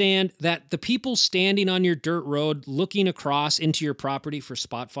understand that the people standing on your dirt road looking across into your property for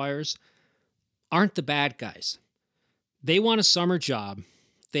spot fires aren't the bad guys. They want a summer job.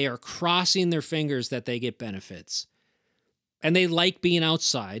 They are crossing their fingers that they get benefits. And they like being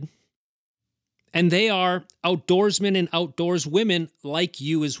outside. And they are outdoorsmen and outdoors women like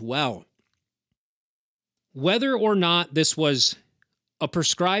you as well. Whether or not this was a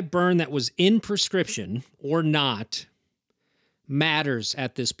prescribed burn that was in prescription or not matters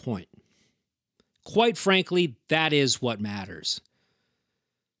at this point. Quite frankly, that is what matters.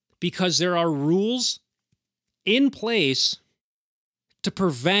 Because there are rules in place to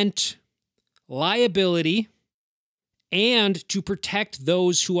prevent liability and to protect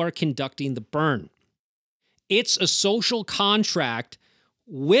those who are conducting the burn. It's a social contract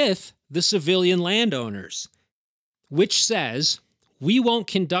with the civilian landowners, which says we won't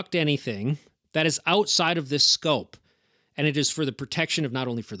conduct anything that is outside of this scope. And it is for the protection of not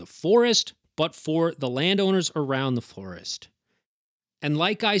only for the forest, but for the landowners around the forest. And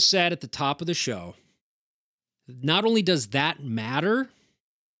like I said at the top of the show, not only does that matter,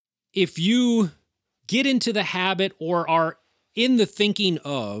 if you get into the habit or are in the thinking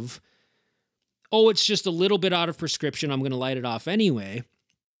of, oh, it's just a little bit out of prescription, I'm going to light it off anyway,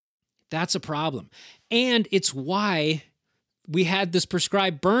 that's a problem. And it's why we had this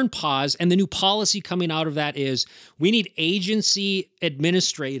prescribed burn pause, and the new policy coming out of that is we need agency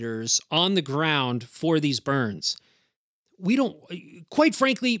administrators on the ground for these burns. We don't, quite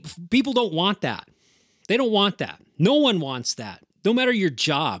frankly, people don't want that. They don't want that. No one wants that. No matter your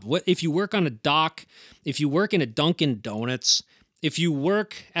job, if you work on a dock, if you work in a Dunkin' Donuts, if you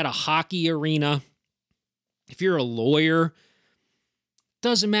work at a hockey arena, if you're a lawyer,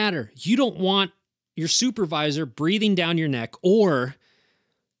 doesn't matter. You don't want your supervisor breathing down your neck or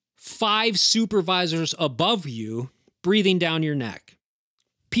 5 supervisors above you breathing down your neck.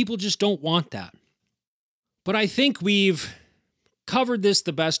 People just don't want that. But I think we've covered this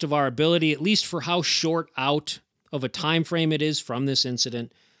the best of our ability, at least for how short out of a time frame it is from this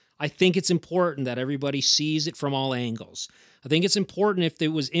incident. I think it's important that everybody sees it from all angles. I think it's important if it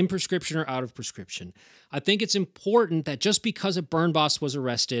was in prescription or out of prescription. I think it's important that just because a burn boss was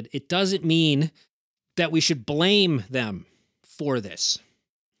arrested, it doesn't mean that we should blame them for this.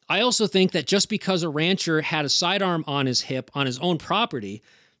 I also think that just because a rancher had a sidearm on his hip on his own property,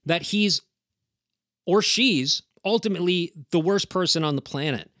 that he's or she's ultimately the worst person on the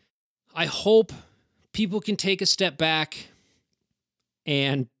planet. I hope people can take a step back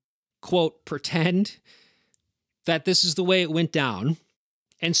and, quote, pretend that this is the way it went down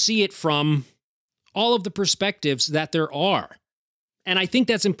and see it from all of the perspectives that there are. And I think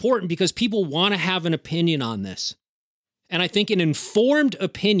that's important because people want to have an opinion on this. And I think an informed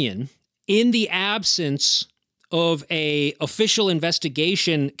opinion in the absence of an official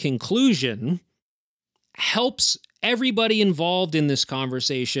investigation conclusion helps everybody involved in this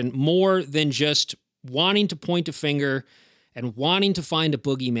conversation more than just wanting to point a finger and wanting to find a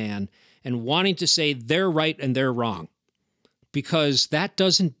boogeyman and wanting to say they're right and they're wrong. Because that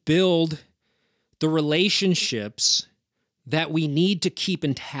doesn't build the relationships that we need to keep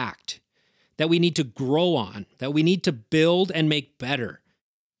intact, that we need to grow on, that we need to build and make better.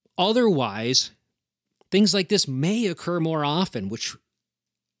 Otherwise, things like this may occur more often, which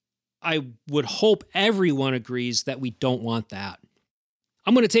I would hope everyone agrees that we don't want that.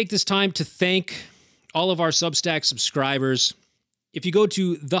 I'm going to take this time to thank all of our Substack subscribers. If you go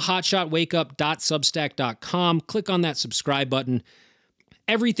to thehotshotwakeup.substack.com, click on that subscribe button.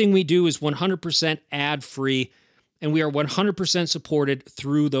 Everything we do is 100% ad-free, and we are 100% supported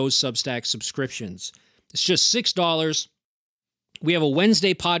through those Substack subscriptions. It's just $6. We have a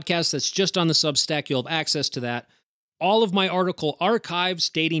Wednesday podcast that's just on the Substack. You'll have access to that. All of my article archives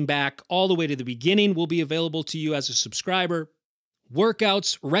dating back all the way to the beginning will be available to you as a subscriber.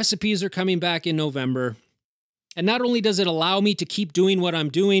 Workouts, recipes are coming back in November. And not only does it allow me to keep doing what I'm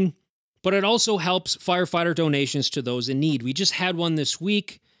doing, but it also helps firefighter donations to those in need. We just had one this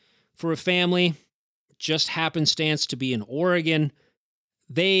week for a family, just happenstance to be in Oregon.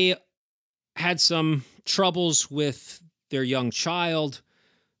 They had some troubles with their young child,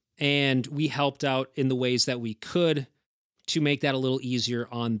 and we helped out in the ways that we could to make that a little easier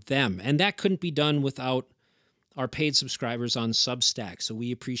on them. And that couldn't be done without our paid subscribers on Substack. So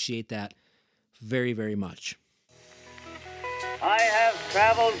we appreciate that very, very much. I have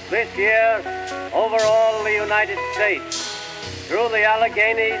traveled this year over all the United States, through the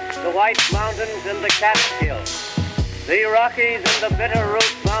Alleghenies, the White Mountains, and the Catskills, the Rockies and the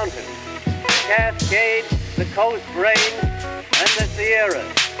Bitterroot Mountains, the Cascades, the Coast Range, and the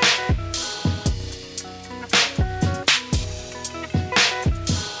Sierras.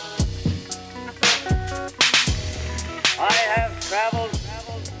 I have traveled.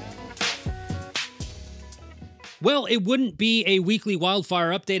 Well, it wouldn't be a weekly wildfire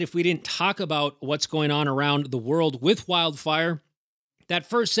update if we didn't talk about what's going on around the world with wildfire. That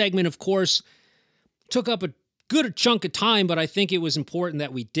first segment, of course, took up a good chunk of time, but I think it was important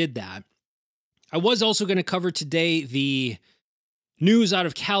that we did that. I was also going to cover today the news out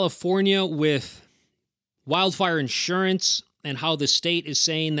of California with wildfire insurance and how the state is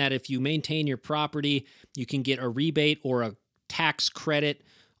saying that if you maintain your property, you can get a rebate or a tax credit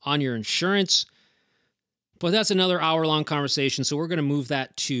on your insurance. But that's another hour-long conversation, so we're going to move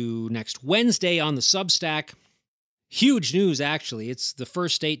that to next Wednesday on the Substack. Huge news, actually. It's the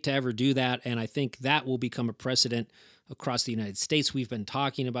first state to ever do that, and I think that will become a precedent across the United States. We've been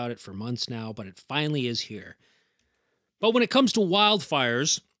talking about it for months now, but it finally is here. But when it comes to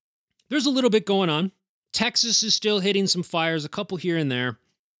wildfires, there's a little bit going on. Texas is still hitting some fires, a couple here and there.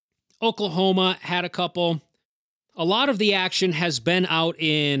 Oklahoma had a couple. A lot of the action has been out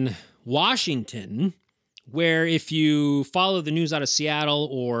in Washington, where if you follow the news out of Seattle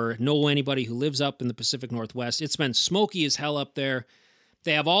or know anybody who lives up in the Pacific Northwest, it's been smoky as hell up there.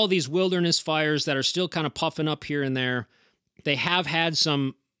 They have all these wilderness fires that are still kind of puffing up here and there. They have had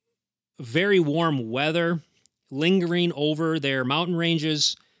some very warm weather lingering over their mountain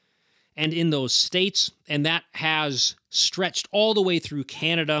ranges and in those states, and that has stretched all the way through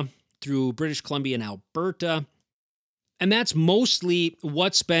Canada, through British Columbia and Alberta, and that's mostly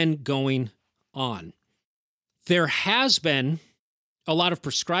what's been going on. There has been a lot of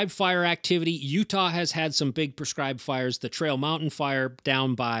prescribed fire activity. Utah has had some big prescribed fires. The Trail Mountain fire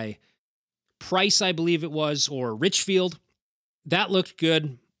down by Price, I believe it was, or Richfield. That looked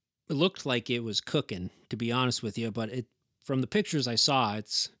good. It looked like it was cooking, to be honest with you, but from the pictures I saw,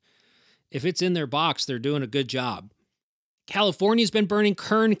 if it's in their box, they're doing a good job. California's been burning.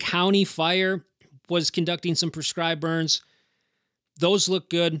 Kern County Fire was conducting some prescribed burns. Those look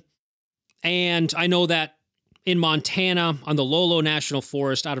good. And I know that in Montana, on the Lolo National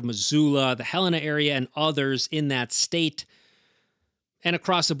Forest, out of Missoula, the Helena area, and others in that state, and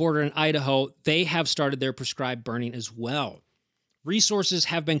across the border in Idaho, they have started their prescribed burning as well. Resources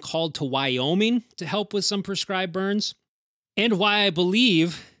have been called to Wyoming to help with some prescribed burns. And why I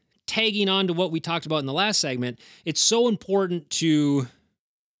believe, tagging on to what we talked about in the last segment, it's so important to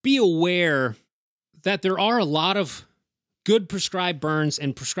be aware that there are a lot of good prescribed burns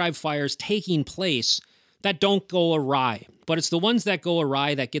and prescribed fires taking place that don't go awry. But it's the ones that go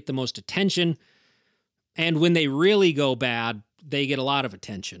awry that get the most attention. And when they really go bad, they get a lot of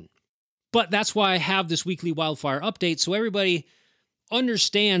attention. But that's why I have this weekly wildfire update, so everybody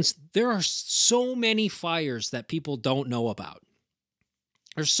understands there are so many fires that people don't know about.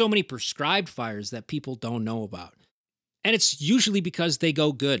 There's so many prescribed fires that people don't know about. And it's usually because they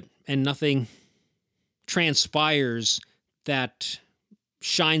go good and nothing transpires that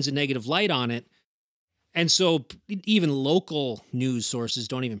shines a negative light on it. And so even local news sources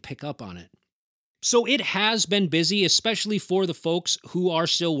don't even pick up on it. So it has been busy, especially for the folks who are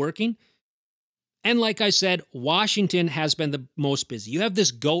still working. And like I said, Washington has been the most busy. You have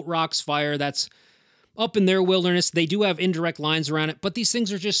this Goat Rocks fire that's up in their wilderness. They do have indirect lines around it, but these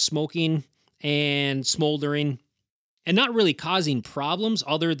things are just smoking and smoldering and not really causing problems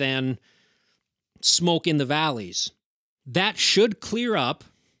other than smoke in the valleys. That should clear up.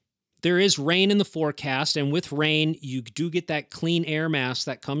 There is rain in the forecast, and with rain, you do get that clean air mass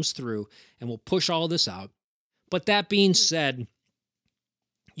that comes through and will push all this out. But that being said,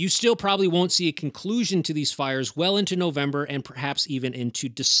 you still probably won't see a conclusion to these fires well into November and perhaps even into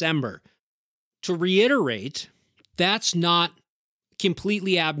December. To reiterate, that's not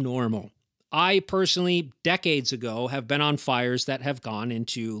completely abnormal. I personally, decades ago, have been on fires that have gone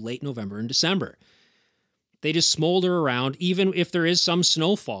into late November and December. They just smolder around. Even if there is some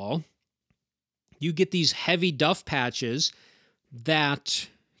snowfall, you get these heavy duff patches that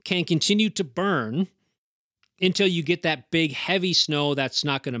can continue to burn until you get that big, heavy snow that's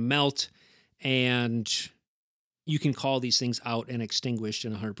not going to melt, and you can call these things out and extinguished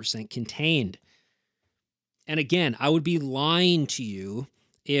and 100% contained. And again, I would be lying to you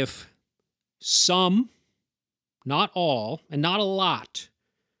if some, not all, and not a lot,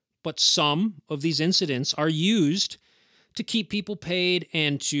 but some of these incidents are used to keep people paid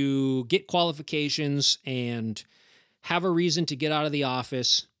and to get qualifications and have a reason to get out of the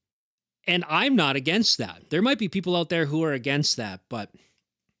office. And I'm not against that. There might be people out there who are against that, but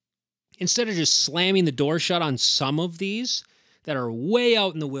instead of just slamming the door shut on some of these that are way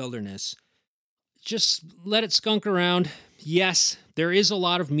out in the wilderness, just let it skunk around. Yes, there is a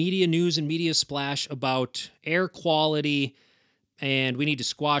lot of media news and media splash about air quality, and we need to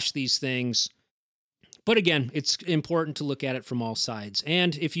squash these things. But again, it's important to look at it from all sides.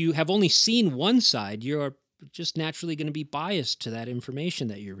 And if you have only seen one side, you're just naturally going to be biased to that information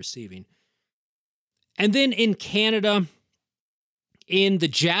that you're receiving. And then in Canada, in the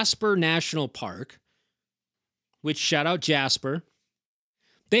Jasper National Park, which shout out Jasper,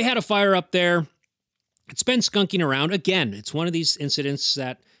 they had a fire up there. It's been skunking around. Again, it's one of these incidents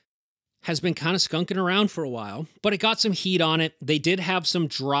that has been kind of skunking around for a while, but it got some heat on it. They did have some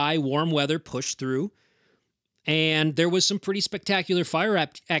dry, warm weather push through, and there was some pretty spectacular fire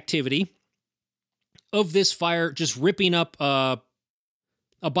activity of this fire just ripping up a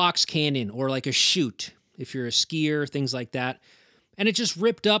box canyon or like a chute, if you're a skier, things like that. And it just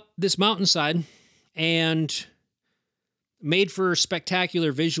ripped up this mountainside and made for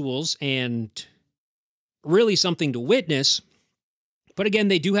spectacular visuals and really something to witness. But again,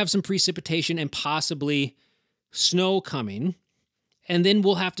 they do have some precipitation and possibly snow coming. And then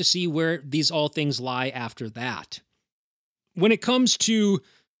we'll have to see where these all things lie after that. When it comes to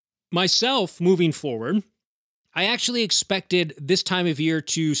myself moving forward, I actually expected this time of year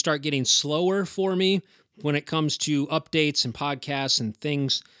to start getting slower for me when it comes to updates and podcasts and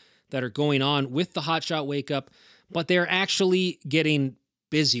things that are going on with the Hotshot Wake Up, but they're actually getting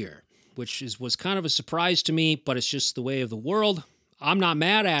busier, which was kind of a surprise to me, but it's just the way of the world. I'm not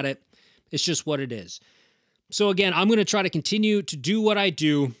mad at it. It's just what it is. So again, I'm going to try to continue to do what I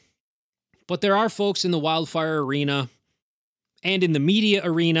do, but there are folks in the wildfire arena and in the media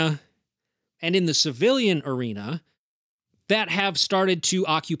arena and in the civilian arena that have started to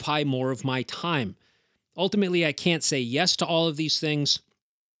occupy more of my time. Ultimately, I can't say yes to all of these things.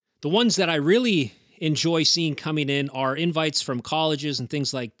 The ones that I really enjoy seeing coming in are invites from colleges and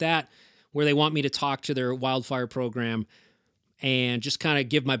things like that, where they want me to talk to their wildfire program and just kind of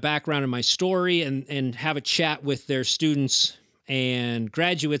give my background and my story and have a chat with their students and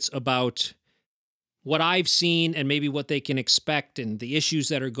graduates about what I've seen and maybe what they can expect and the issues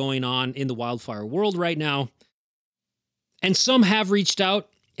that are going on in the wildfire world right now. And some have reached out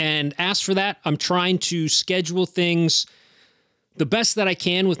and asked for that. I'm trying to schedule things the best that I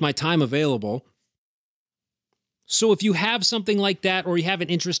can with my time available. So if you have something like that or you have an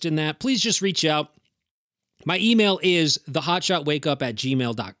interest in that, please just reach out. My email is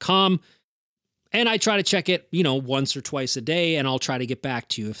thehotshotwakeup@gmail.com. And I try to check it, once or twice a day, and I'll try to get back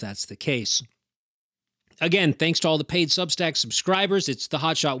to you if that's the case. Again, thanks to all the paid Substack subscribers. It's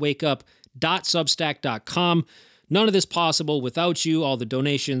thehotshotwakeup.substack.com. None of this possible without you, all the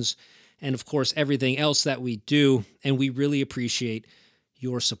donations, and of course, everything else that we do. And we really appreciate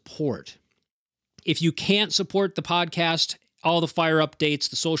your support. If you can't support the podcast, all the fire updates,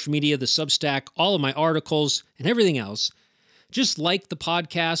 the social media, the Substack, all of my articles, and everything else, just like the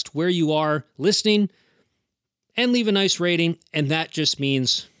podcast where you are listening and leave a nice rating. And that just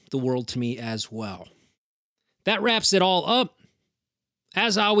means the world to me as well. That wraps it all up.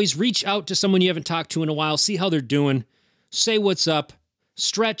 As always, reach out to someone you haven't talked to in a while, see how they're doing, say what's up,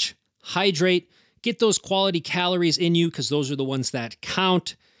 stretch, hydrate, get those quality calories in you because those are the ones that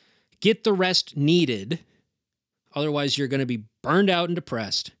count. Get the rest needed. Otherwise, you're going to be burned out and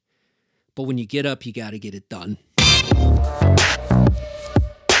depressed. But when you get up, you got to get it done.